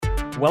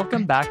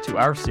Welcome back to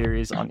our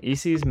series on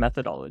EC's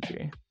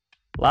methodology.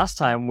 Last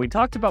time, we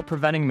talked about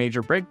preventing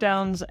major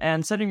breakdowns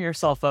and setting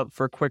yourself up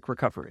for quick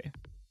recovery.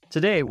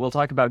 Today, we'll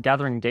talk about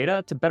gathering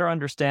data to better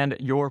understand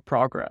your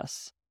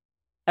progress.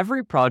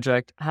 Every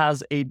project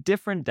has a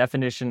different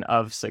definition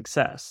of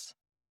success.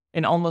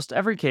 In almost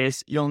every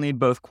case, you'll need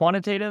both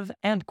quantitative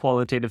and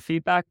qualitative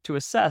feedback to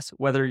assess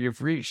whether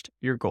you've reached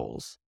your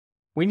goals.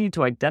 We need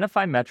to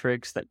identify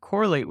metrics that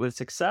correlate with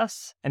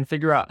success and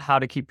figure out how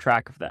to keep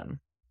track of them.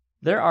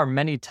 There are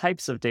many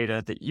types of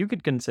data that you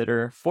could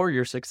consider for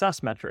your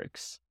success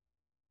metrics.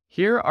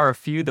 Here are a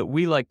few that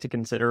we like to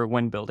consider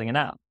when building an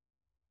app.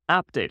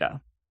 App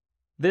data.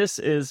 This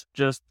is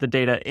just the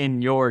data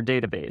in your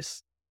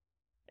database.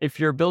 If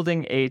you're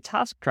building a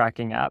task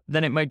tracking app,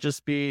 then it might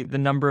just be the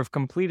number of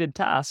completed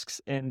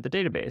tasks in the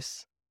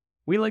database.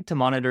 We like to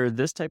monitor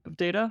this type of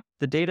data,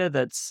 the data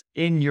that's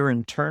in your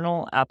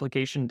internal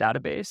application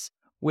database,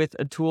 with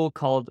a tool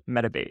called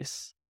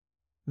Metabase.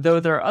 Though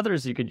there are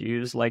others you could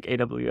use like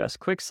AWS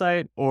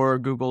QuickSight or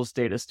Google's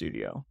Data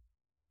Studio.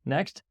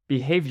 Next,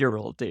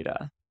 behavioral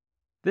data.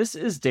 This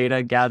is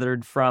data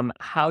gathered from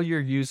how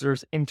your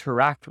users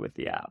interact with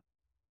the app.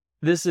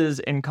 This is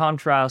in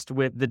contrast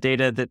with the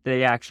data that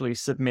they actually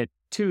submit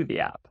to the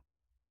app.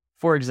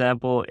 For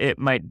example, it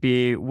might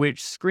be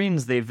which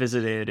screens they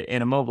visited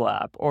in a mobile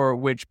app or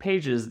which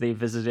pages they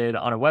visited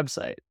on a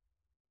website.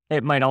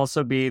 It might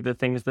also be the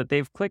things that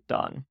they've clicked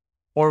on,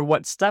 or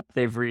what step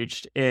they've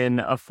reached in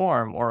a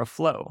form or a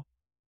flow.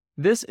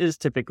 This is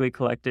typically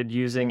collected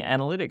using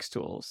analytics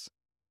tools.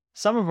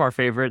 Some of our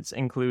favorites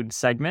include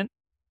Segment,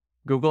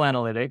 Google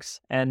Analytics,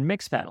 and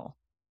Mixpanel.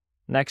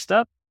 Next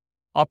up,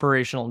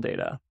 operational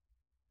data.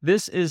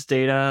 This is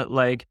data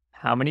like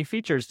how many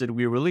features did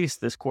we release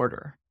this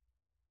quarter?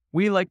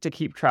 We like to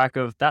keep track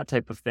of that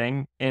type of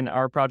thing in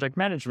our project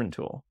management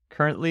tool.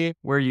 Currently,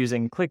 we're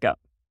using ClickUp.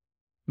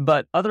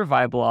 But other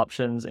viable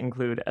options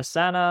include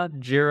Asana,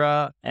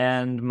 Jira,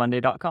 and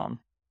Monday.com.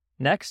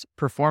 Next,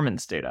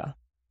 performance data.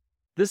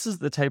 This is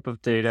the type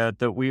of data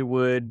that we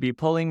would be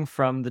pulling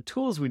from the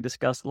tools we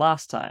discussed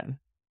last time.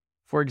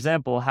 For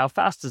example, how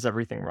fast is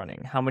everything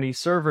running? How many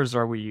servers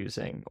are we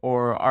using?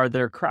 Or are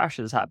there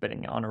crashes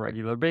happening on a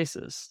regular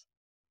basis?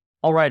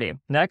 Alrighty,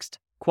 next,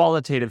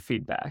 qualitative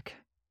feedback.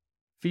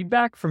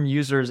 Feedback from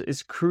users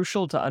is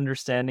crucial to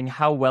understanding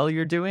how well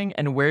you're doing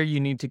and where you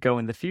need to go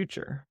in the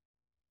future.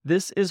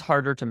 This is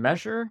harder to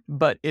measure,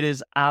 but it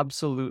is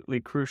absolutely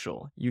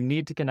crucial. You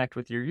need to connect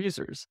with your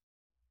users.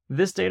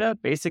 This data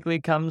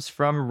basically comes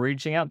from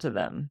reaching out to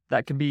them.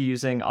 That could be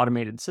using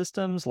automated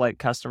systems like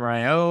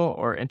Customer.io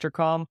or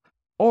Intercom,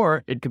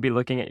 or it could be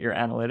looking at your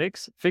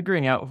analytics,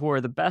 figuring out who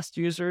are the best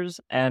users,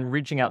 and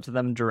reaching out to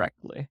them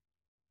directly.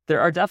 There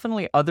are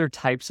definitely other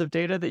types of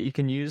data that you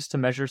can use to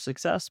measure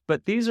success,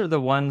 but these are the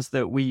ones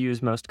that we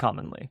use most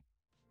commonly.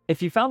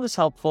 If you found this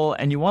helpful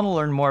and you want to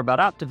learn more about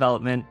app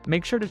development,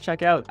 make sure to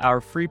check out our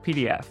free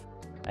PDF.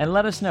 And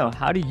let us know,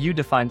 how do you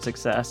define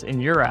success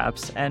in your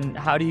apps and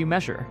how do you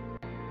measure?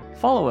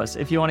 Follow us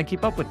if you want to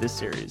keep up with this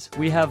series.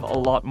 We have a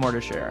lot more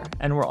to share,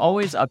 and we're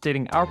always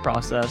updating our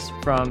process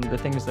from the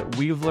things that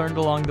we've learned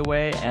along the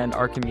way and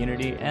our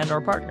community and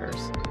our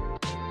partners.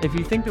 If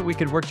you think that we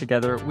could work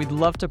together, we'd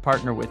love to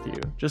partner with you.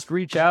 Just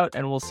reach out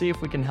and we'll see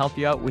if we can help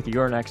you out with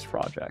your next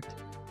project.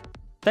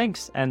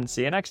 Thanks, and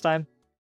see you next time.